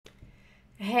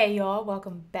Hey y'all,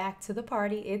 welcome back to the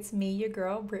party. It's me, your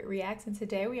girl, BrittReacts, and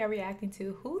today we are reacting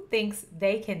to Who Thinks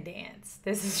They Can Dance.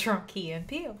 This is from Key and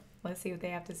Peele. Let's see what they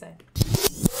have to say.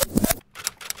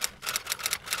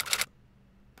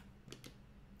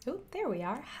 Oh, there we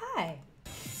are. Hi.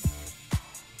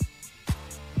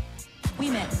 We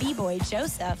met B-boy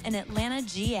Joseph in Atlanta,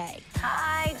 GA.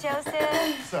 Hi,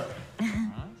 Joseph. Sir.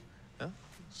 Yeah.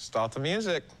 Start the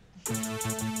music.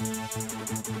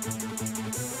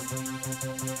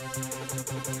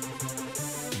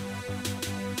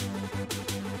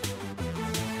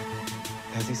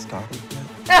 Has he started yet?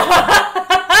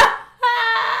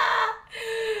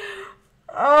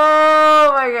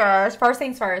 Oh my gosh. First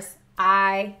things first,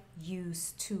 I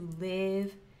used to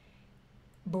live,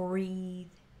 breathe,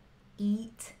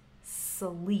 eat,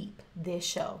 sleep this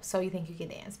show. So You Think You Can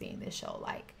Dance being this show.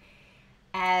 Like,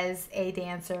 as a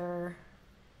dancer,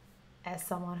 as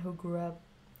someone who grew up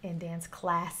in dance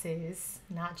classes,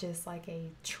 not just like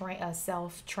a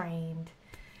self-trained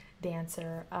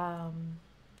dancer,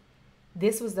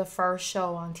 this was the first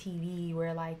show on TV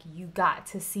where like you got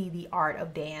to see the art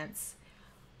of dance,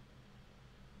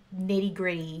 nitty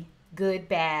gritty, good,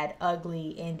 bad,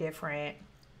 ugly, indifferent.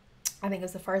 I think it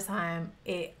was the first time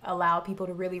it allowed people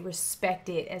to really respect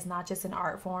it as not just an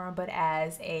art form, but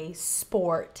as a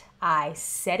sport. I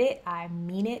said it, I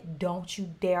mean it. Don't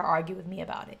you dare argue with me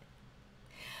about it.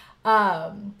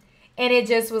 And it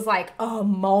just was like a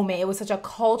moment. It was such a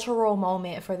cultural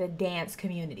moment for the dance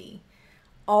community.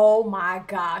 Oh my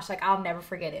gosh. Like, I'll never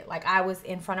forget it. Like, I was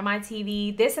in front of my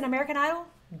TV. This and American Idol,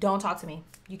 don't talk to me.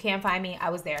 You can't find me. I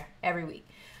was there every week.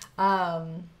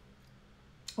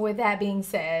 With that being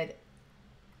said,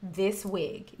 this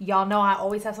wig, y'all know I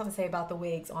always have something to say about the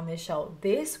wigs on this show.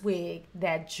 This wig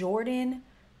that Jordan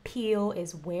Peele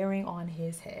is wearing on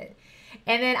his head.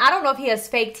 And then I don't know if he has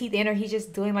fake teeth in or he's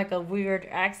just doing like a weird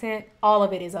accent. All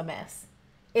of it is a mess.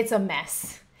 It's a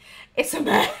mess. It's a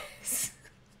mess.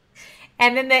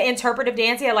 And then the interpretive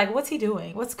dance, yeah, like, what's he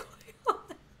doing? What's going on?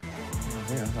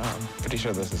 Yeah, I'm pretty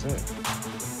sure this is it.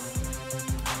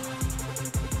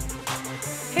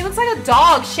 He looks like a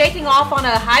dog shaking off on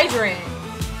a hydrant.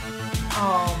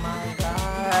 Oh my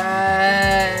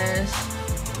gosh.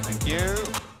 Thank you.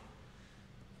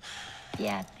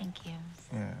 Yeah, thank you.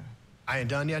 Yeah. I ain't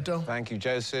done yet, though. Thank you,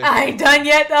 Joseph. I ain't done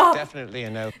yet though. Definitely a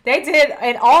no. They did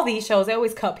in all these shows. They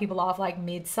always cut people off like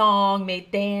mid-song,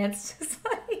 mid-dance. Just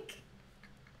like,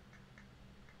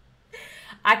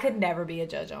 I could never be a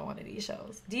judge on one of these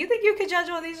shows. Do you think you could judge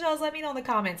one of these shows? Let me know in the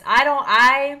comments.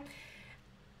 I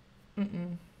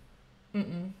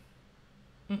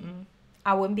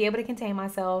wouldn't be able to contain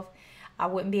myself. I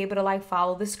wouldn't be able to like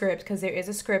follow the script because there is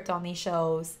a script on these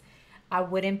shows. I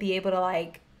wouldn't be able to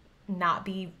like not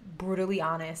be brutally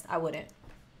honest. I wouldn't.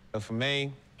 So for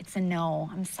me, It's a no.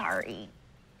 I'm sorry.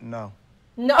 No.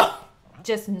 No.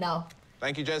 Just no.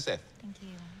 thank you, Joseph. Thank you.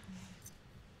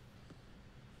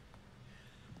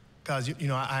 Because, you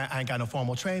know, I ain't got no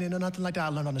formal training or nothing like that. I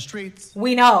learned on the streets.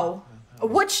 We know.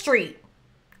 What street?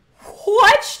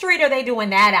 What street are they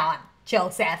doing that on,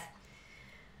 Joseph?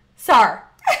 Sir.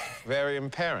 Very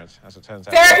apparent, as it turns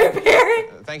out. Very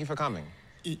apparent. Thank you for coming.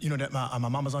 You know that my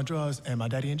mama's on drugs and my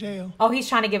daddy in jail. Oh, he's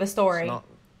trying to give a story.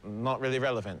 Not really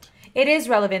relevant. It is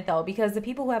relevant though, because the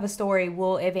people who have a story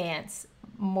will advance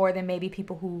more than maybe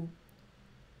people who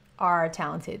are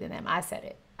talented than them. I said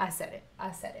it. I said it.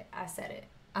 I said it. I said it.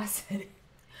 I said it.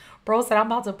 Bro said I'm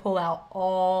about to pull out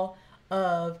all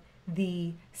of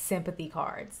the sympathy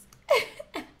cards.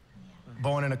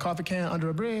 Born in a coffee can under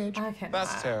a bridge. I cannot.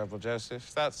 That's terrible,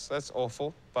 Joseph. That's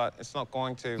awful, but it's not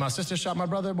going to. My sister shot my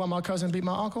brother while my cousin beat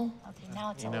my uncle. Okay, now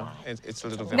it's You a know, lie. it's a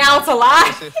little bit. Now it's a lie.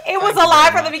 Joseph, It was thank a you lie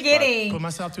very from the much, beginning. Put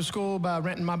myself through school by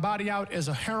renting my body out as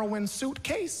a heroin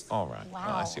suitcase. All right. Wow.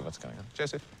 Well, I see what's going on.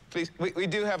 Joseph, please. We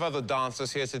do have other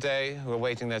dancers here today who are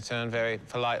waiting their turn very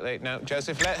politely. No,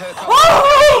 Joseph, let her come.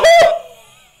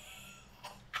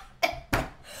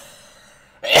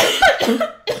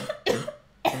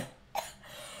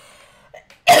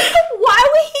 Why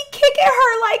would he kick at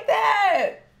her like that?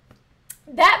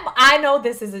 That I know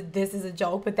this is a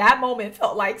joke, but that moment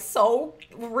felt like so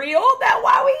real. That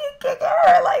why would he kick at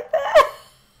her like that?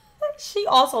 She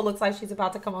also looks like she's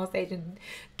about to come on stage and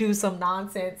do some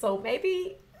nonsense. So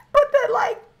maybe put the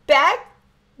like back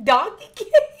donkey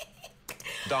kick.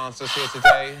 Dancers here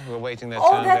today who are waiting their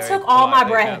Oh, turn. that very took all my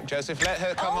politely. breath. No, Joseph, let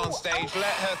her come on stage. Let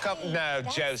her come. No,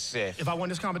 Joseph. If I won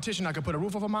this competition, I could put a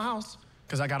roof over my house.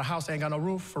 Because I got a house that ain't got no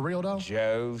roof, for real, though.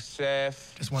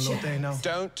 Joseph. Just one little thing, though.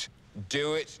 Don't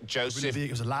do it, Joseph. Really big.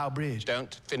 It was a loud bridge.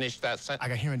 Don't finish that sentence. I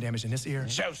got hearing damage in this ear.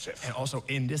 Joseph. And also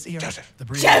in this ear. Joseph. The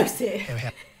bridge.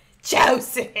 Joseph.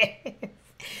 Joseph.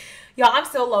 Y'all, I'm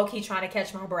still low-key trying to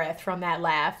catch my breath from that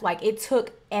laugh. Like, it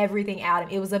took everything out of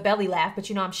me. It was a belly laugh, but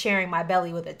you know I'm sharing my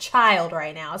belly with a child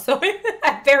right now. So,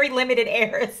 very limited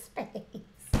airspace.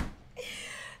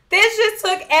 This just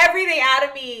took everything out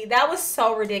of me. That was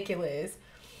so ridiculous.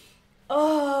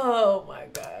 Oh, my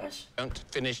gosh. Don't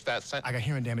finish that sentence. I got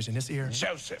hearing damage in this ear.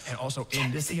 Joseph. And also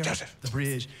in this ear. Joseph. The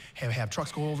bridge. Have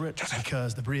trucks go over it. Joseph.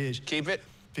 Because the bridge. Keep it.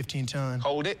 15 ton.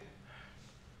 Hold it.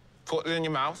 Put it in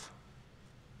your mouth.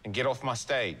 And get off my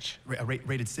stage.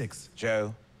 Rated 6.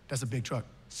 Joe. That's a big truck.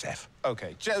 Seth.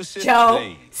 Okay, Joseph, Joe.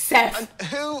 please. Seth. And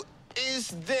who is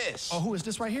this? Oh, who is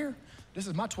this right here? This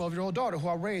is my 12-year-old daughter who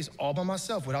I raised all by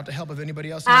myself without the help of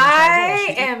anybody else in the entire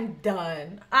world. am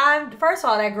done. First of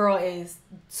all, that girl is,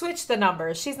 switch the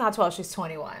numbers. She's not 12, she's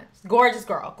 21. Gorgeous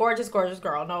girl. Gorgeous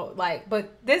girl. No, like,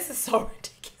 but this is so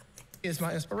ridiculous. Is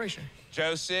my inspiration.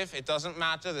 Joseph, it doesn't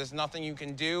matter. There's nothing you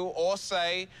can do or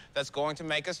say that's going to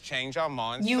make us change our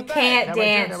minds. You today. can't That right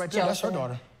there, dance, that right there, that's her Joseph.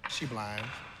 daughter. She blind.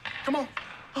 Come on.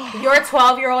 Your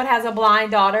 12-year-old has a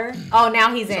blind daughter. Oh,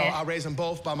 now he's So in. I raised them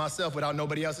both by myself without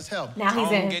nobody else's help. Now he's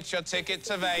Come in. get your ticket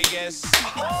to Vegas. Good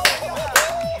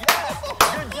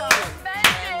job.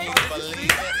 Can you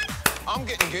believe it? I'm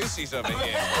getting goosies over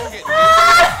here. I'm getting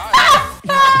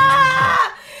goosies.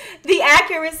 The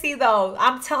accuracy, though,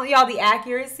 I'm telling y'all, the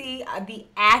accuracy. I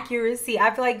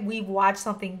feel like we've watched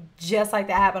something just like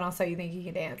that happen on So You Think You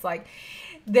Can Dance. Like,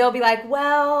 they'll be like,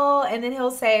 well, and then he'll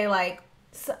say, like,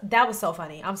 that was so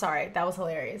funny. I'm sorry. That was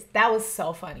hilarious. That was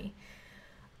so funny.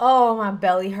 Oh, my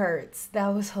belly hurts. That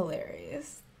was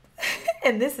hilarious.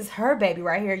 And this is her baby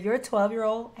right here. Your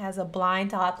 12-year-old has a blind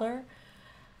toddler.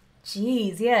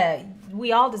 Jeez, yeah.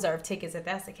 We all deserve tickets if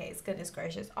that's the case. Goodness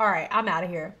gracious. All right, I'm out of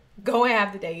here. Go and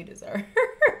have the day you deserve.